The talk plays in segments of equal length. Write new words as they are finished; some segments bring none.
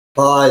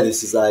Hi,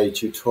 this is a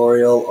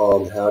tutorial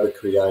on how to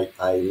create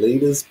a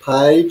leaders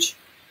page.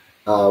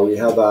 We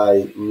have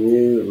a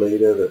new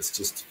leader that's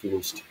just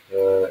finished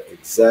her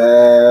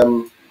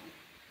exam.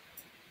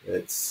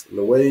 It's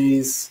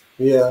Louise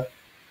here,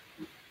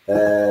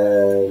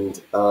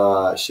 and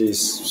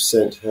she's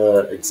sent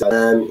her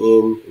exam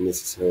in, and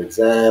this is her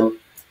exam.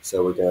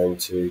 So we're going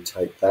to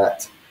take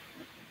that.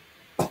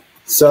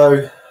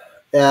 So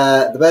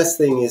the best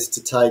thing is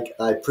to take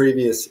a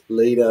previous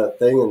leader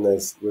thing, and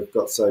we've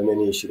got so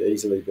many you should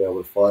easily be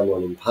able to find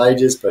one in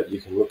Pages, but you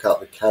can look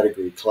up the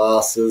category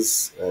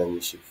classes and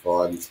you should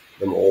find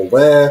them all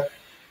there.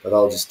 But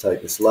I'll just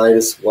take this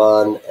latest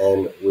one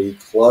and we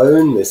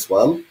clone this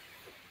one.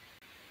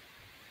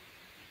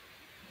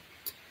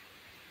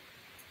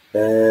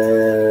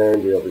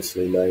 And we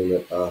obviously name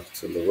it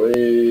after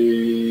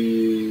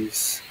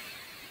Louise.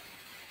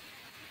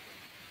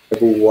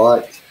 Double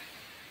white.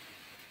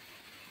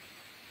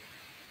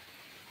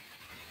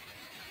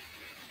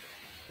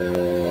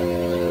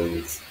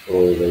 And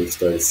all these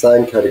do the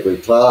same category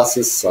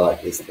classes.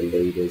 Site is the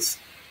leaders.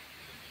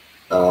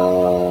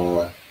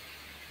 And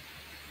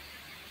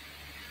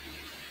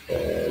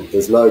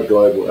there's no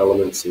global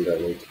elements, so you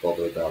don't need to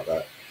bother about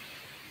that.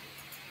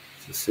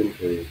 So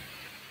simply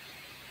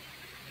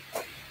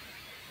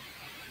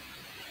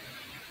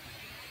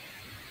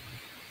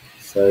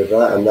save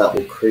that, and that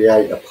will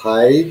create a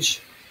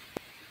page.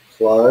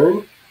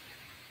 Clone.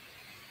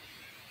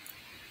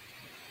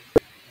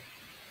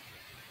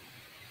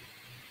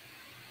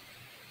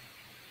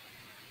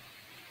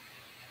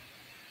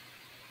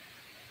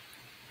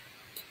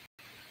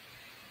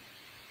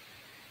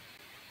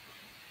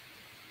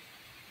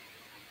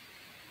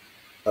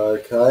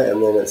 Okay,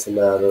 and then it's a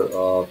matter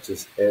of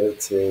just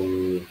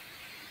editing.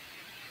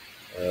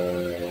 How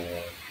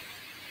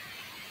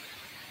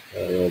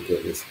do I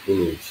get this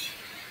image?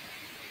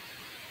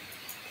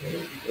 I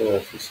don't know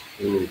if this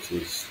image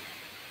is.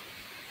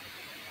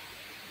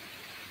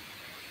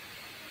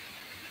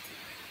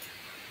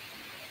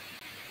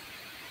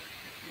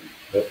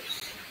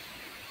 Oops.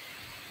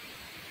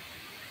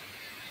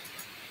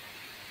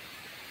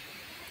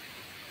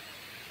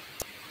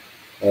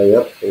 Oh,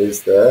 yep, it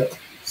is there.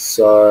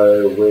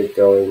 So we're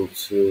going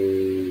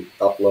to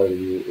upload a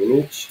new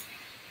image.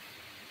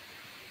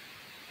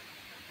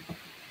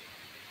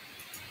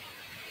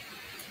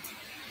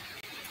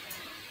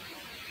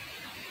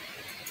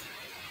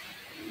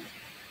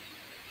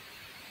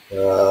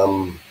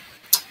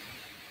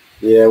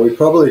 Yeah, we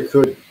probably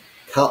could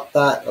cut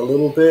that a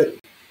little bit,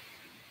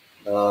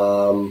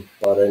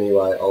 but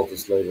anyway, I'll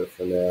just leave it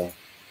for now.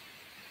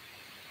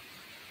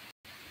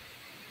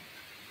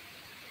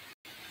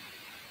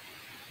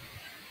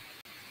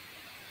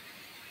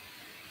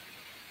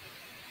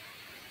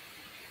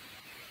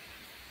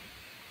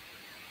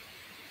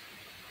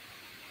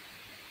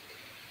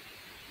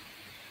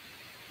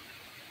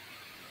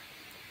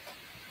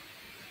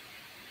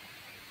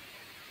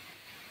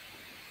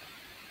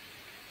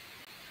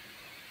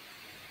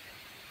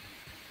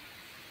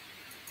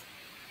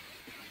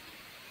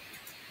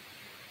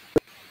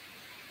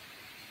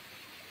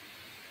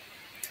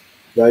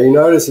 Now you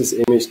notice this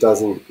image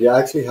doesn't, you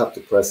actually have to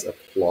press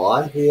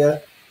apply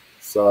here.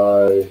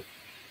 So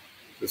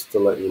just to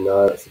let you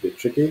know, it's a bit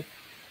tricky.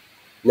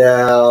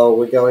 Now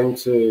we're going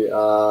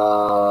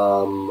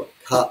to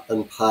cut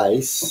and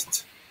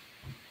paste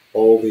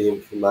all the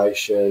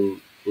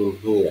information in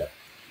here.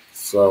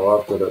 So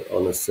I've got it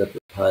on a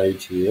separate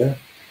page here.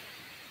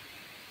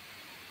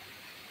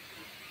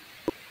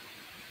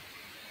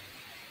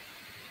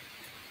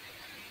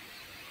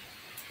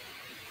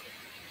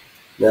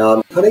 Now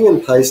I'm cutting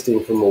and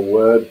pasting from a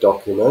Word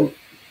document,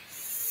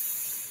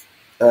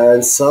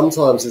 and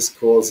sometimes this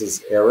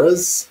causes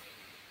errors.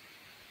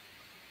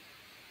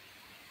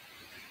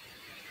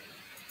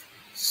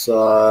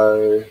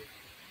 So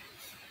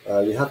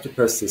you have to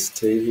press this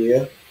T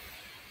here.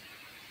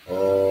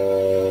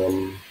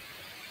 And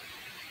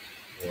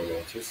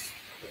I'll just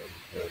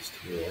post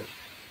here.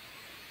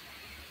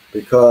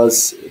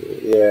 Because,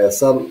 yeah,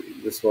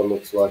 this one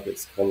looks like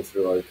it's come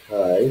through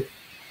okay.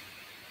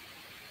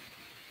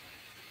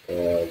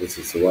 This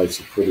is the way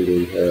she put it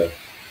in her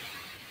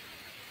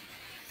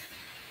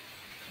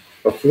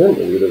document,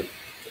 a bit of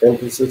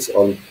emphasis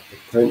on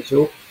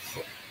potential.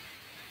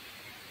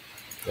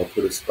 I'll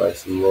put a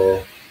space in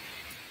there.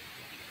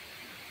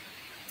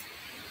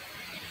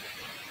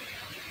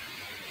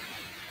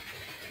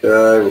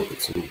 Okay, we'll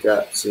put some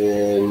gaps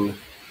in.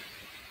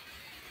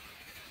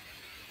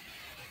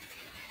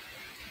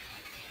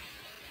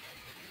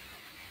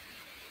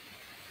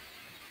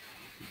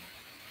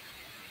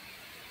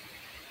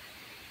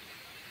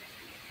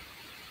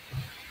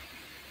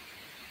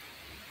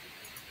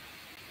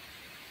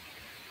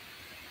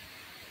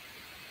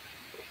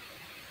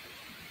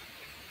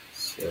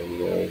 So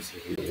now this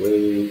is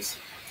Louise.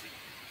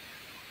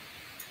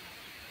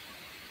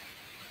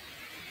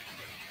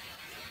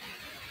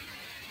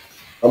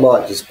 I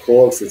might just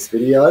pause this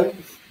video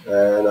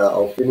and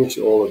I'll finish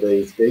all of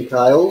these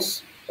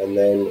details and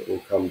then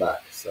we'll come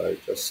back. So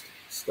just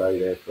stay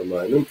there for a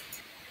moment.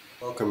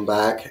 Welcome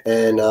back,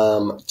 and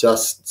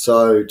just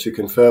so to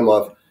confirm,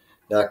 I've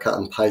now cut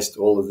and pasted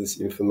all of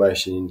this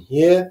information in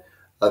here.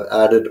 I've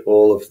added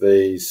all of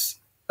these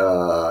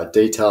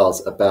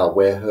details about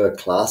where her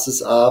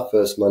classes are,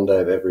 first Monday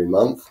of every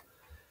month.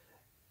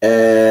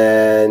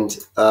 And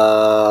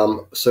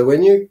so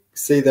when you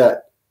see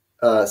that,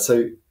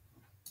 so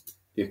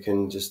you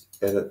can just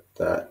edit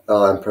that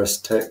and press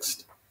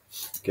text,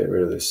 get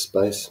rid of this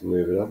space,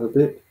 move it up a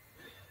bit.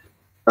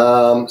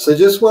 So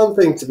just one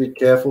thing to be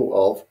careful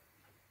of.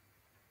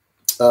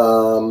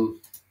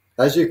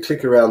 As you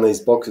click around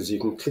these boxes, you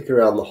can click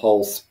around the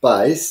whole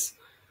space,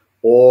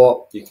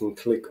 or you can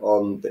click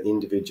on the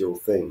individual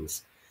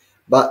things.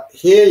 But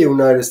here you'll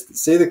notice,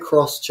 see the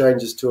cross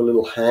changes to a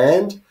little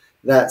hand?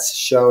 That's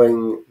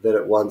showing that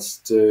it wants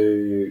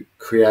to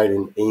create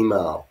an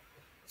email.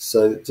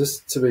 So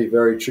just to be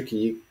very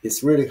tricky,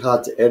 it's really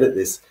hard to edit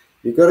this.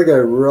 You've got to go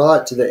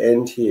right to the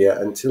end here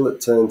until it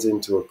turns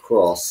into a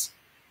cross.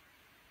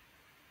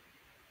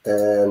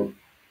 And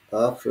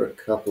after a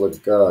couple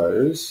of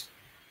goes,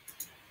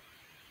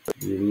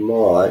 you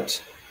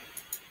might,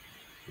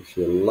 if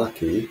you're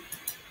lucky,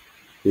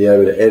 be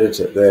able to edit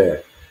it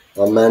there.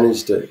 I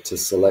managed it to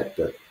select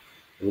it.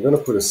 I'm going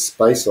to put a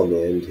space on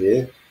the end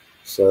here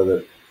so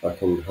that I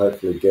can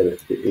hopefully get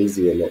it a bit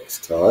easier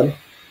next time.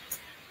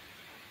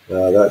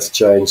 That's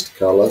changed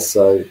colour.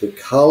 So the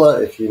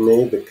colour, if you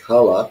need the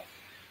colour,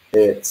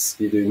 it's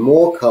you do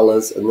more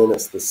colours, and then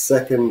it's the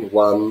second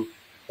one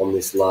on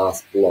this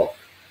last block.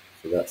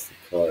 So that's the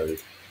code.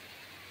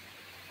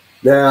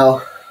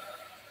 Now,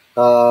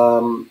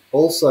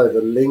 also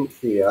the link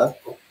here,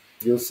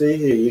 you'll see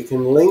here you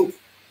can link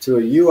to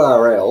a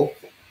URL.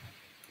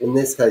 In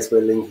this case,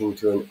 we're linking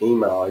to an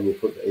email, and you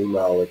put the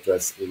email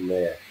address in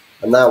there.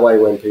 And that way,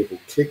 when people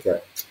click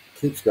it, it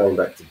keeps going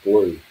back to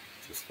blue,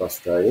 which is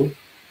frustrating.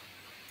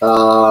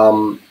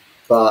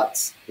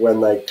 But when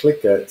they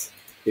click it,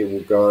 it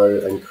will go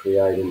and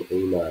create an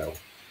email.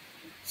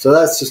 So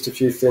that's just a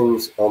few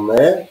things on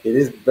there. It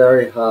is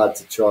very hard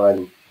to try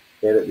and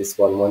edit this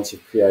one once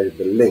you've created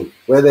the link.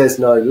 Where there's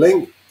no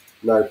link,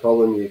 no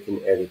problem, you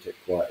can edit it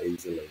quite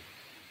easily.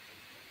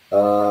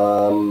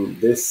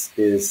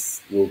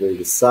 This will be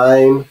the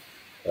same.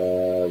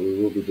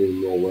 We will be doing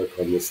more work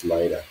on this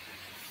later.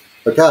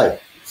 Okay,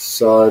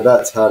 so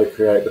that's how to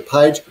create the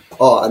page.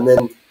 Oh, and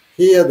then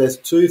here there's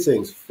two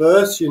things.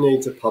 First, you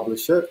need to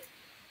publish it.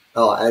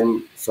 Oh,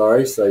 and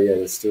sorry, so yeah,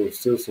 there's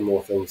still some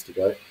more things to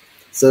go.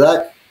 So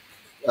that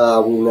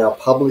will now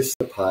publish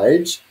the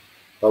page,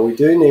 but we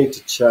do need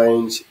to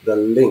change the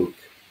link.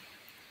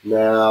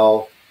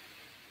 Now,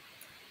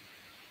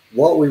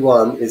 what we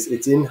want is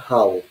it's in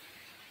Hull.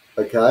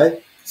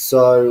 Okay,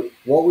 so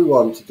what we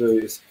want to do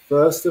is,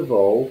 first of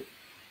all,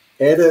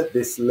 edit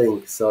this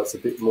link so it's a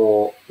bit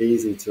more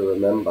easy to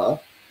remember.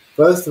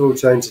 First of all,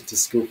 change it to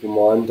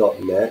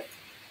skillfulmind.net,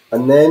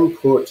 and then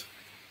put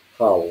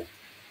Hull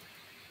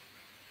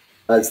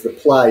as the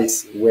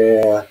place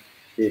where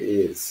it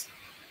is.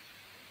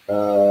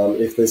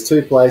 If there's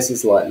two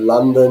places like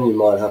London, you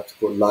might have to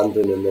put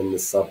London and then the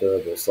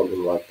suburb or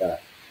something like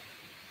that.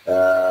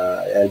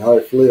 And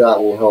hopefully that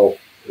will help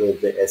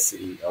with the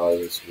SEO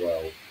as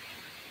well.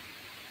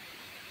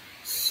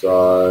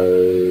 So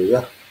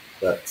yeah,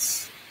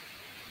 that's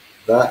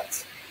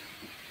that.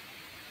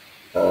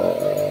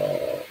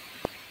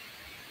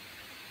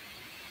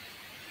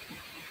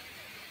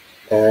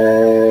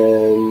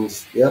 And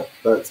yep,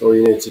 that's all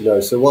you need to know.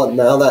 So what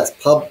now? That's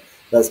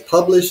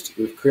published.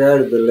 We've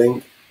created the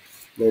link.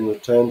 Then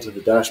return to the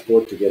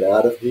dashboard to get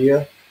out of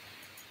here.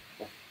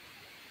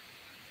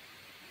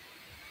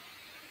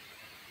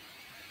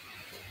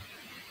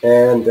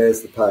 And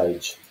there's the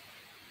page.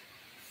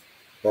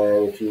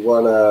 And if you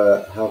want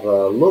to have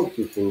a look,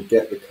 you can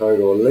get the code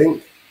or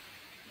link.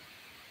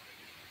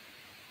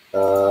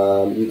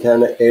 You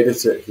can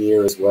edit it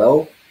here as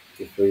well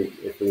if we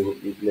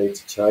need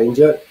to change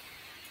it.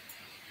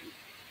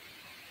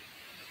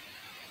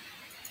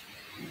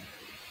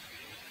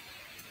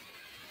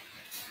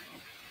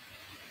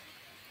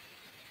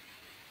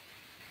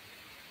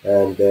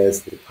 And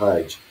there's the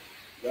page.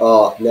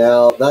 Oh,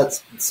 now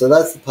that's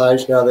the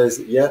page. Now there's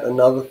yet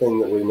another thing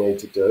that we need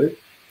to do.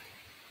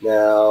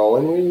 Now,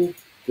 when we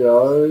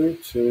go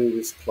to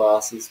this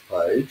classes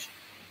page,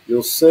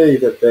 you'll see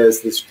that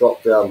there's this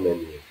drop-down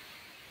menu.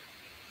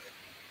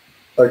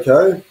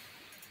 Okay,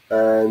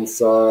 and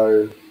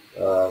so,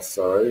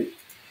 sorry,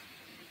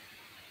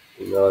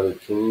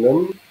 United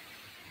Kingdom,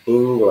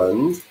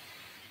 England,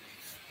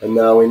 and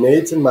now we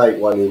need to make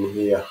one in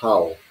here,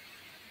 Hull,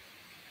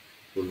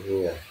 in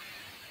here.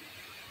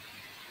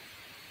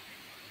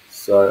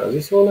 So I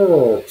just want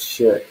to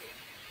check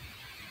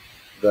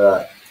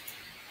that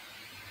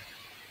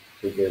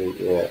we're getting,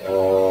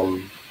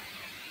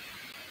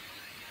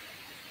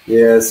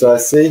 yeah, so I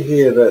see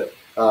here that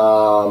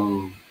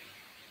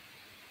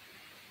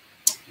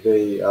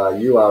the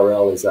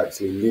URL is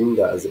actually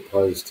Linda as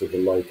opposed to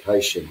the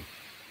location.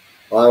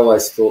 I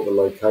always thought the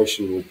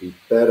location would be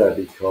better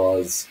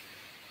because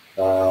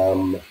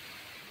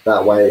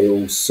That way it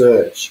will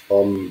search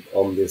on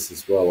this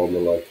as well, on the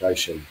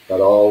location. But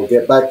I'll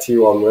get back to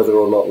you on whether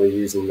or not we're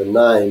using the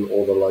name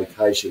or the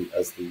location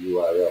as the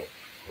URL.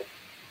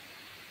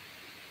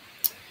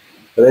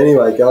 But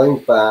anyway, going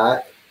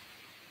back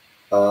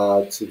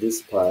to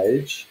this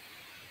page.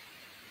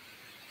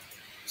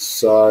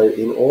 So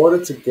in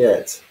order to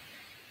get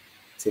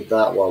to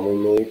that one, we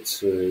need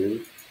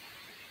to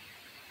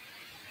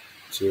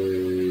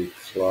do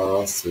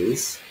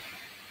classes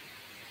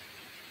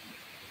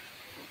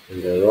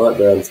and go right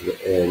down to the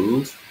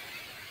end.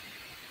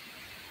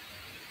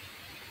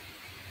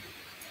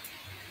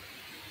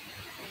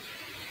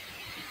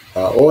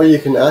 Or you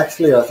can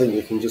actually, I think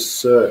you can just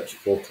search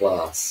for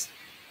class.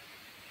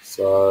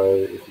 So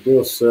if you do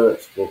a search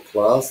for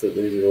class, that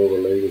these are all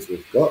the leaders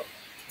we've got.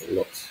 It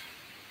looks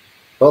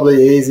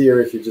probably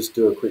easier if you just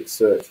do a quick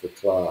search for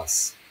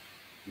class.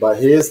 But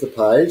here's the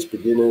page,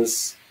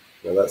 beginners.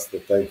 Now that's the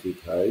thank you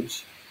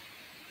page.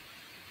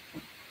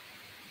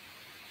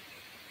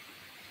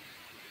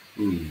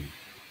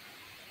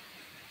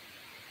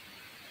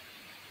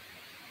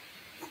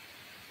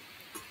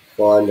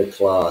 Find a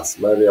class.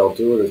 Maybe I'll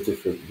do it a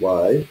different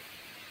way.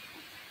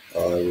 I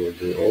will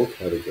do all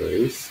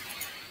categories.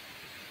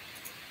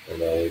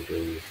 And I will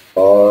do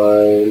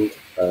find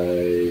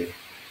a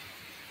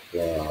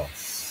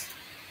class.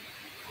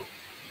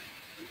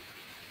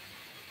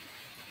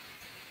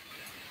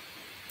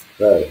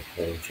 Okay,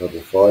 I'm having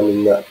trouble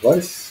finding that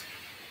place.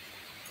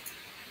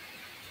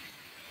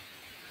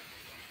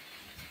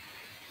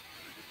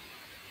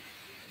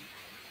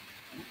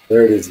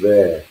 There it is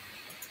there.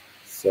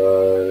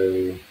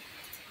 So,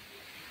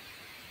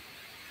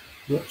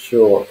 not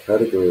sure what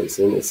category it's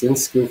in. It's in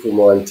Skillful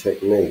Mind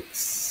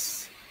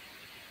Techniques.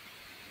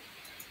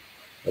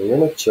 I'm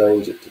going to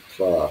change it to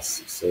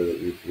class so that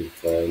you can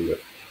find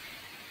it.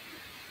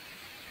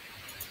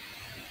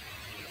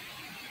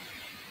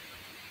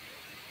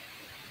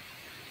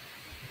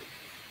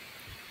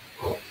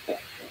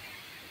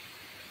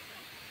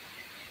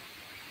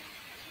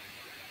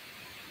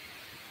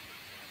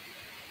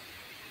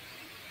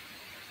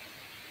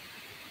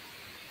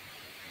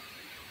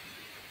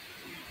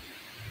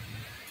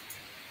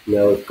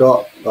 Now we've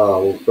got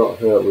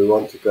her. We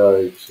want to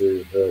go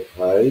to her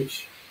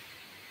page.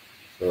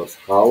 So it's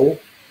Hull.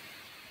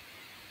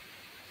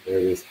 There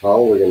it is,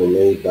 Hull. We're going to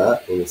need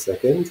that in a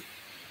second.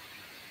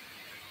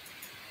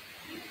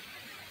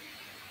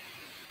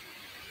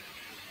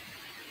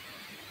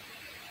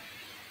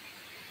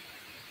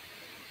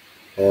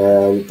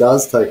 And it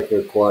does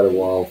take quite a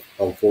while,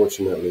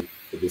 unfortunately,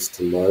 for this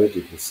to load.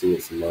 You can see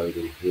it's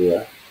loading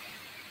here.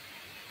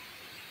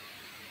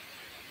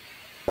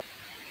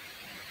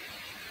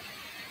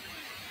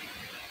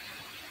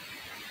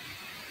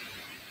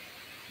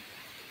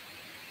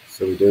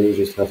 So we do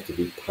just have to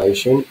be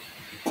patient.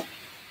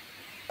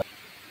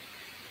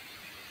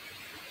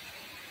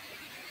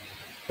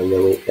 And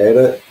then we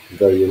edit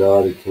the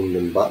United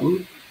Kingdom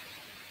button.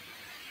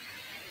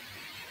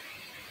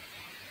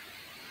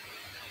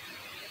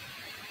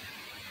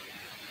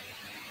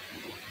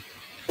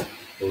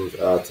 Things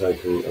are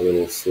taking a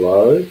little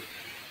slow.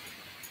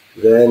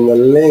 Then the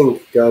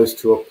link goes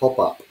to a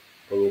pop-up,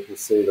 and you can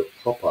see the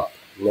pop-up.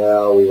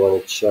 Now we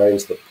want to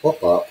change the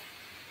pop-up.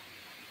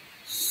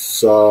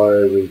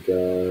 So we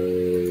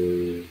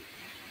go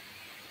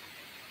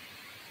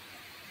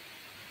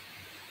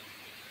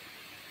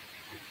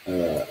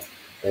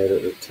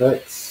edit the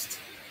text.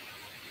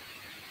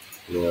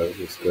 Now this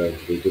is going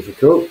to be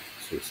difficult,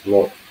 so it's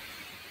not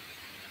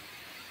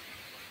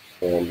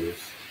forms.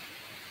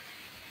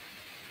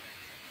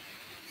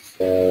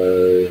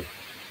 So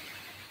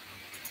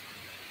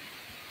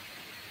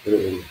put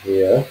it in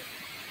here.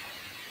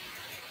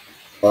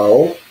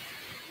 Oh,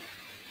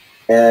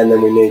 and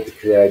then we need to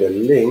create a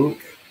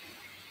link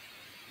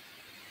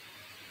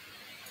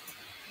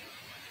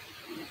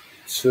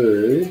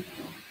to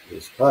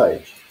this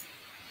page.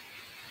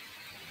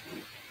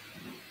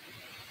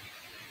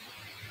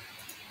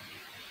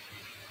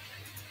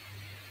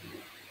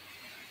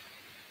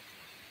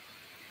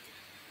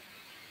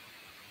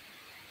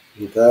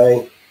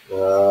 Okay,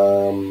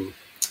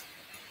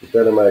 you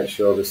better make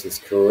sure this is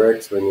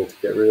correct. So we need to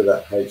get rid of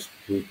that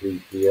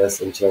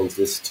HTTPS and change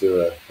this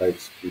to a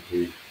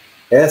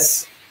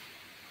HTTPS.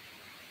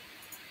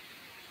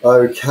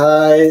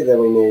 Okay, then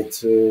we need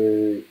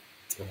to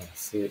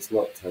see, it's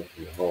not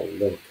taking the whole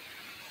link.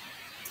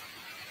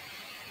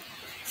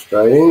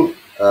 Frustrating.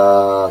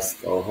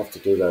 I'll have to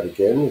do that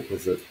again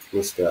because it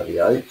missed out the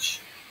H.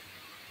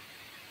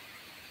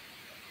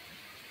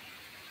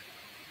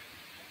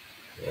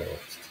 Yeah,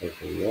 it's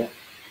taking that.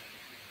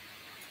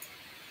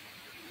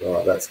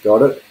 Right, that's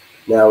got it.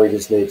 Now we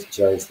just need to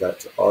change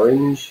that to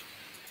orange.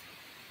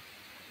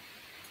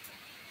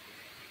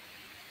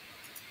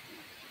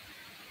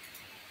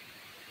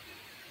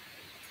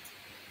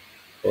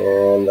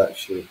 And that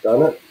should have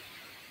done it.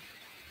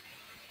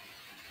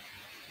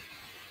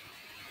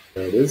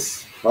 There it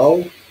is,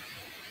 Hull.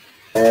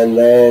 And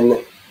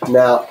then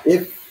now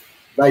if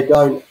they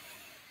don't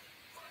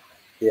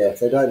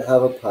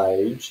have a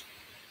page,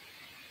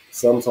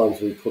 sometimes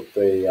we put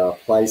the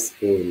place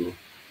in,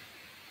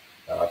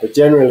 but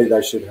generally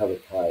they should have a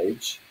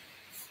page.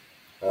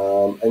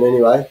 And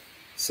anyway,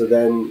 so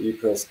then you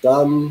press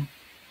done,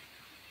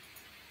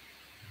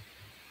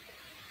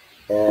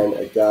 and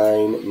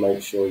again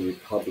make sure you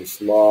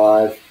publish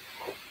live,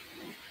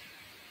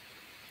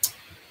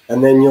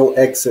 and then you'll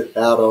exit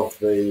out of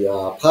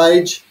the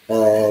page,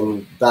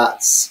 and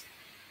that's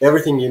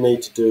everything you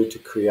need to do to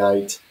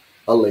create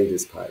a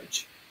leaders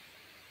page.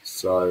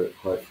 So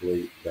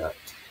hopefully that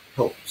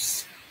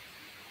helps.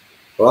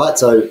 All right,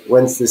 so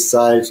once this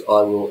saves,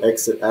 I will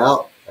exit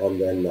out,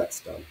 and then that's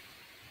done.